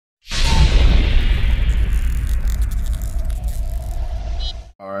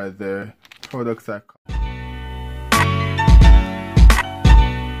are the products that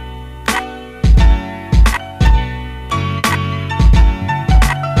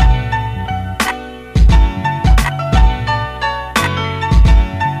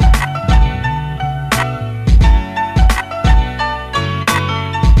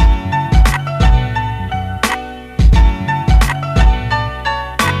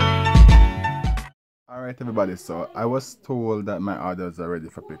Alright everybody, so I was told that my orders are ready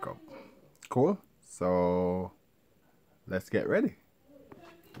for pickup. Cool, so let's get ready.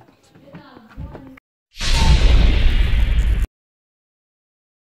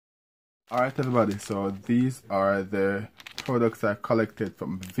 Alright everybody, so these are the products I collected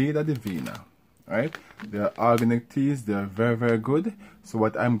from Vida Divina. Right, they're organic teas, they're very good. So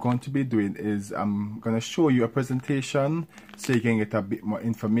what I'm going to be doing is I'm going to show you a presentation so you can get a bit more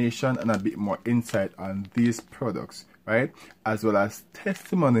information and a bit more insight on these products, right, as well as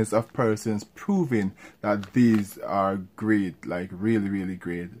testimonies of persons proving that these are great, like really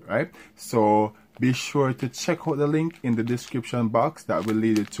great, right? So be sure to check out the link in the description box that will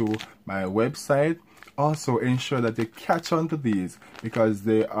lead you to my website. Also ensure that you catch on to these because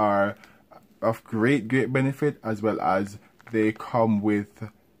they are of great benefit, as well as they come with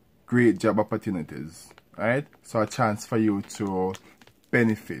great job opportunities, right? So a chance for you to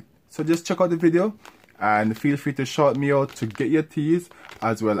benefit. So just check out the video and feel free to shout me out to get your teas,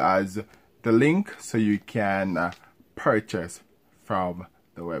 as well as the link so you can purchase from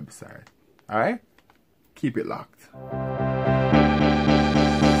the website. All right, keep it locked.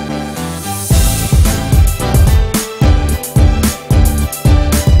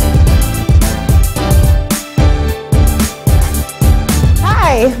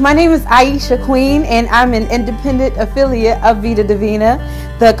 Hi, my name is Aisha Queen, and I'm an independent affiliate of Vida Divina,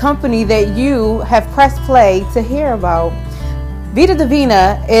 the company that you have pressed play to hear about. Vida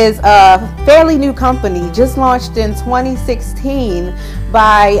Divina is a fairly new company, just launched in 2016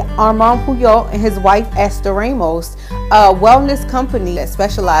 by Armand Puyol and his wife Esther Ramos, a wellness company that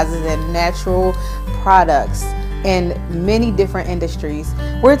specializes in natural products in many different industries.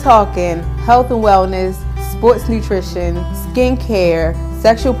 We're talking health and wellness, sports nutrition, skincare,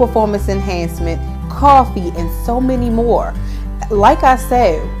 sexual performance enhancement, coffee, and so many more. Like I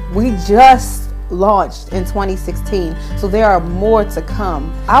said, we just launched in 2016, so there are more to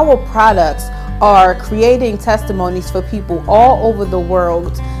come. Our products are creating testimonies for people all over the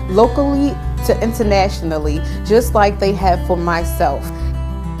world, locally to internationally, just like they have for myself.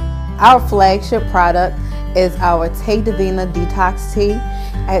 Our flagship product is our Divina Detox Tea.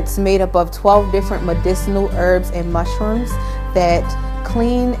 It's made up of 12 different medicinal herbs and mushrooms that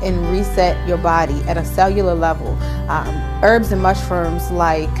clean and reset your body at a cellular level. Herbs and mushrooms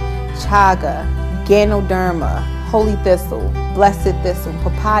like chaga, ganoderma, holy thistle, blessed thistle,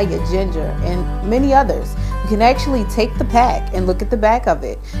 papaya, ginger, and many others. You can actually take the pack and look at the back of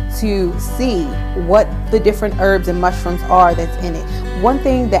it to see what the different herbs and mushrooms are that's in it. One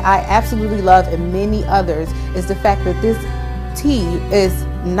thing that I absolutely love, and many others, is the fact that this tea is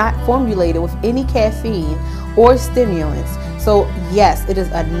not formulated with any caffeine or stimulants. So yes, it is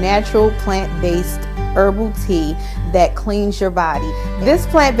a natural plant-based herbal tea that cleans your body. This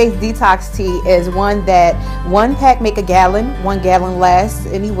plant-based detox tea is one that one pack make a gallon. 1 gallon lasts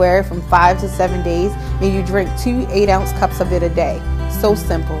anywhere from 5 to 7 days, and you drink 2 8-ounce cups of it a day. So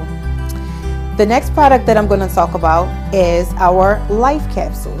simple. The next product that I'm going to talk about is our life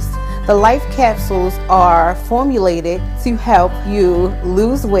capsules. The life capsules are formulated to help you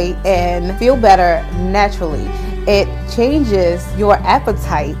lose weight and feel better naturally. It changes your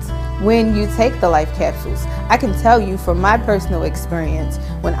appetite when you take the life capsules. I can tell you from my personal experience,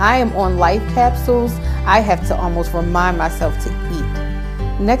 when I am on life capsules, I have to almost remind myself to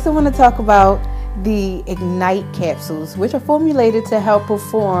eat. Next, I want to talk about the Ignite capsules, which are formulated to help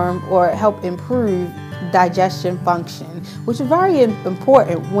perform or help improve digestion function, which is very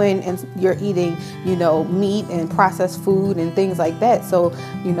important when you're eating, meat and processed food and things like that. So,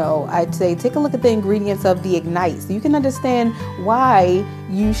 I'd say take a look at the ingredients of the Ignite so you can understand why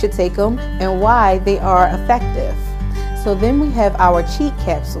you should take them and why they are effective. So then we have our cheat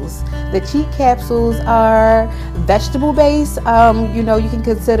capsules. The cheat capsules are vegetable based. You can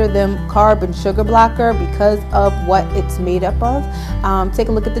consider them carb and sugar blocker because of what it's made up of. Take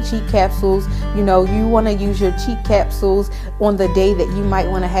a look at the cheat capsules. You want to use your cheat capsules on the day that you might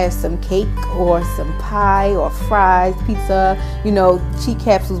want to have some cake or some pie or fries, pizza. Cheat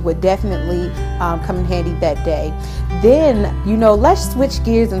capsules would definitely come in handy that day. Then, let's switch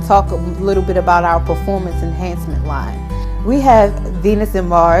gears and talk a little bit about our performance enhancement line. We have Venus and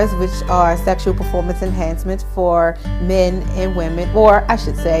Mars, which are sexual performance enhancements for men and women, or I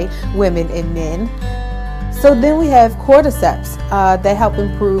should say women and men. So then we have cordyceps that help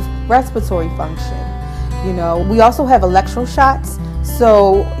improve respiratory function. We also have electroshots.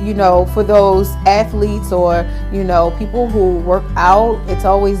 So, for those athletes or, people who work out, it's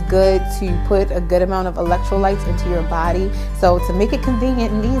always good to put a good amount of electrolytes into your body. So to make it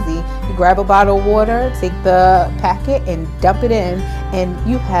convenient and easy, you grab a bottle of water, take the packet and dump it in, and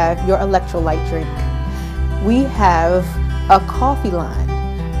you have your electrolyte drink. We have a coffee line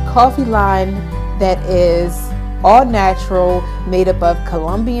that is all natural, made up of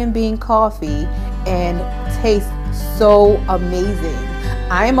Colombian bean coffee, and tastes so amazing.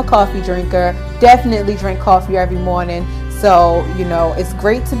 I am a coffee drinker, definitely drink coffee every morning. So, it's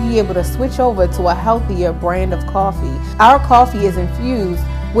great to be able to switch over to a healthier brand of coffee. Our coffee is infused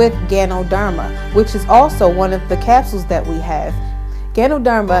with Ganoderma, which is also one of the capsules that we have.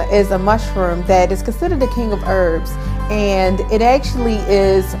 Ganoderma is a mushroom that is considered the king of herbs, and it actually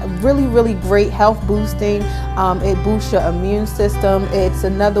is really, really great health boosting. It boosts your immune system. It's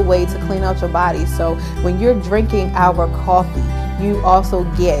another way to clean out your body. So when you're drinking our coffee, you also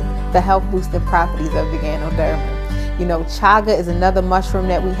get the health boosting properties of the Ganoderma. Chaga is another mushroom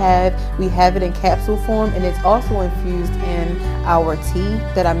that we have. We have it in capsule form, and it's also infused in our tea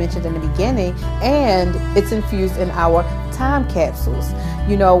that I mentioned in the beginning, and it's infused in our time capsules.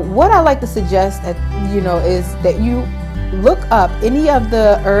 What I like to suggest is that you look up any of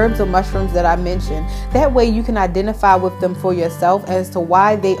the herbs or mushrooms that I mentioned. That way you can identify with them for yourself as to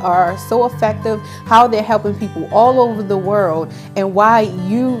why they are so effective, how they're helping people all over the world, and why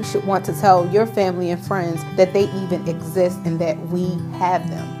you should want to tell your family and friends that they even exist and that we have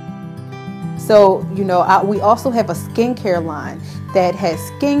them. So, we also have a skincare line that has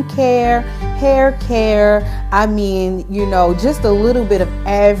skincare, hair care, just a little bit of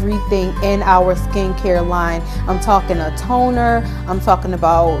everything in our skincare line. I'm talking a toner, I'm talking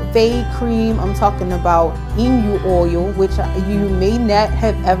about Fade Cream, I'm talking about emu oil, which you may not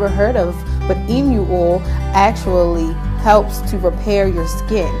have ever heard of, but emu oil actually helps to repair your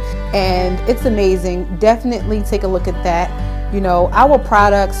skin, and it's amazing. Definitely take a look at that. Our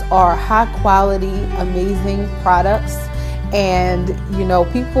products are high quality, amazing products, and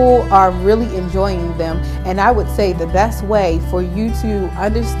people are really enjoying them. And I would say the best way for you to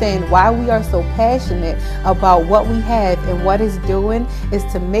understand why we are so passionate about what we have and what it's doing is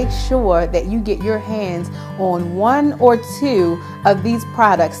to make sure that you get your hands on one or two of these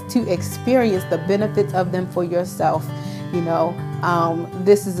products to experience the benefits of them for yourself.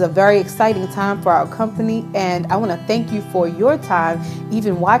 This is a very exciting time for our company, and I want to thank you for your time,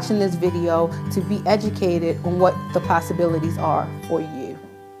 even watching this video, to be educated on what the possibilities are for you.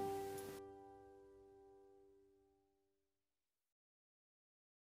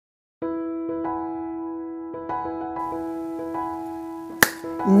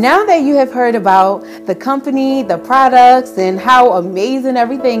 Now that you have heard about the company, the products, and how amazing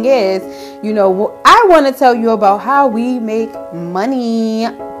everything is, I want to tell you about how we make money,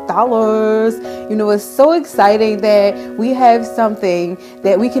 dollars. It's so exciting that we have something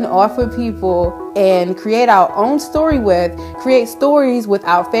that we can offer people and create our own story with, create stories with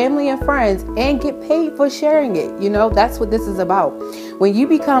our family and friends, and get paid for sharing it. That's what this is about. When you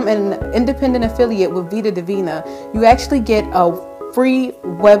become an independent affiliate with Vida Divina, you actually get a free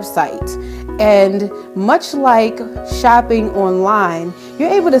website, and much like shopping online, you're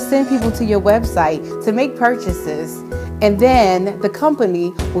able to send people to your website to make purchases, and then the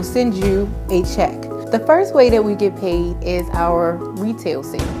company will send you a check. The first way that we get paid is our retail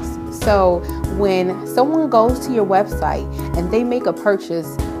sales. So when someone goes to your website and they make a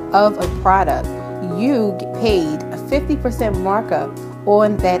purchase of a product, you get paid a 50% markup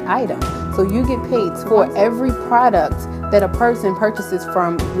on that item. So you get paid for every product that a person purchases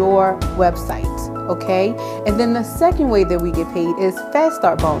from your website, okay? And then the second way that we get paid is Fast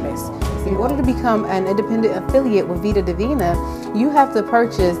Start Bonus. In order to become an independent affiliate with Vida Divina, you have to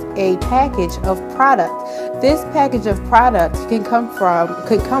purchase a package of product. This package of product could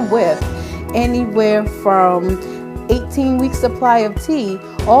come with anywhere from 18-week supply of tea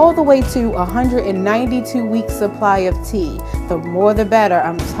all the way to 192-week supply of tea. The more the better,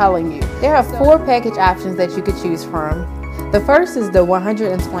 I'm telling you. There are 4 package options that you could choose from. The first is the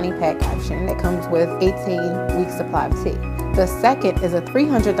 120 pack option that comes with 18-week supply of tea. The second is a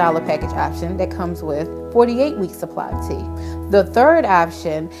 $300 package option that comes with 48-week supply of tea. The third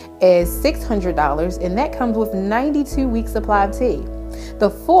option is $600, and that comes with 92-week supply of tea. The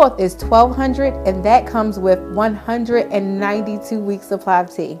fourth is $1,200, and that comes with 192 weeks supply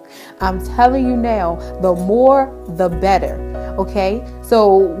of tea. I'm telling you now, the more, the better. Okay,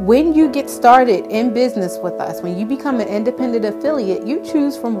 so when you get started in business with us, when you become an independent affiliate, you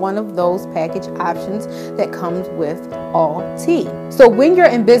choose from one of those package options that comes with all tea. So when you're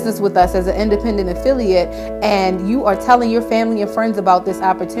in business with us as an independent affiliate and you are telling your family and friends about this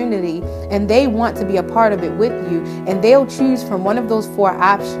opportunity and they want to be a part of it with you and they'll choose from one of those 4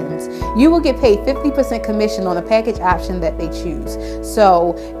 options, you will get paid 50% commission on a package option that they choose.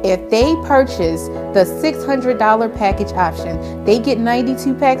 So if they purchase the $600 package option, they get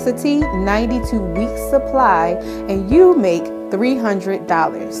 92 packs of tea, 92 weeks supply, and you make $300.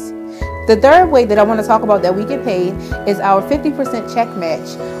 The third way that I want to talk about that we get paid is our 50% check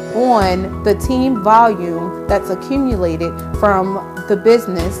match on the team volume that's accumulated from the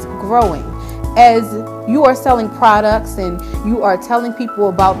business growing. As you are selling products and you are telling people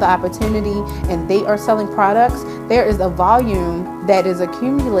about the opportunity and they are selling products, there is a volume that is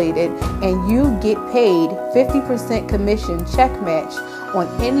accumulated and you get paid 50% commission check match on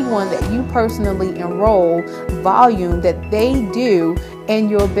anyone that you personally enroll, volume that they do in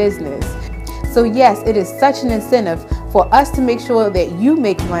your business. So yes, it is such an incentive for us to make sure that you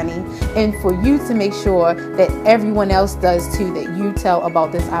make money and for you to make sure that everyone else does too, that you tell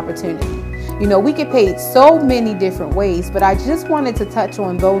about this opportunity. You know, we get paid so many different ways, but I just wanted to touch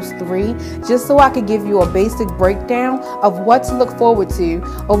on those 3 just so I could give you a basic breakdown of what to look forward to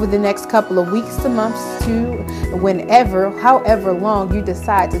over the next couple of weeks to months to whenever, however long you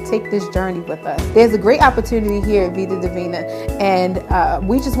decide to take this journey with us. There's a great opportunity here at Vida Divina, and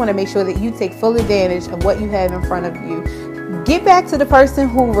we just want to make sure that you take full advantage of what you have in front of you. Get back to the person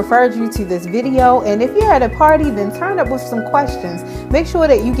who referred you to this video, and if you're at a party, then turn up with some questions. Make sure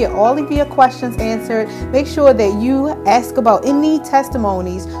that you get all of your questions answered. Make sure that you ask about any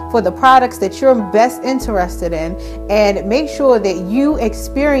testimonies for the products that you're best interested in, and make sure that you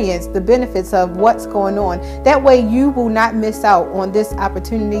experience the benefits of what's going on. That way you will not miss out on this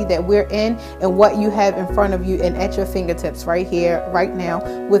opportunity that we're in and what you have in front of you and at your fingertips right here, right now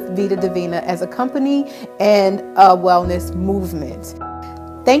with Vida Divina as a company and a wellness movement.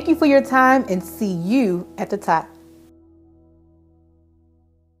 Thank you for your time and see you at the top.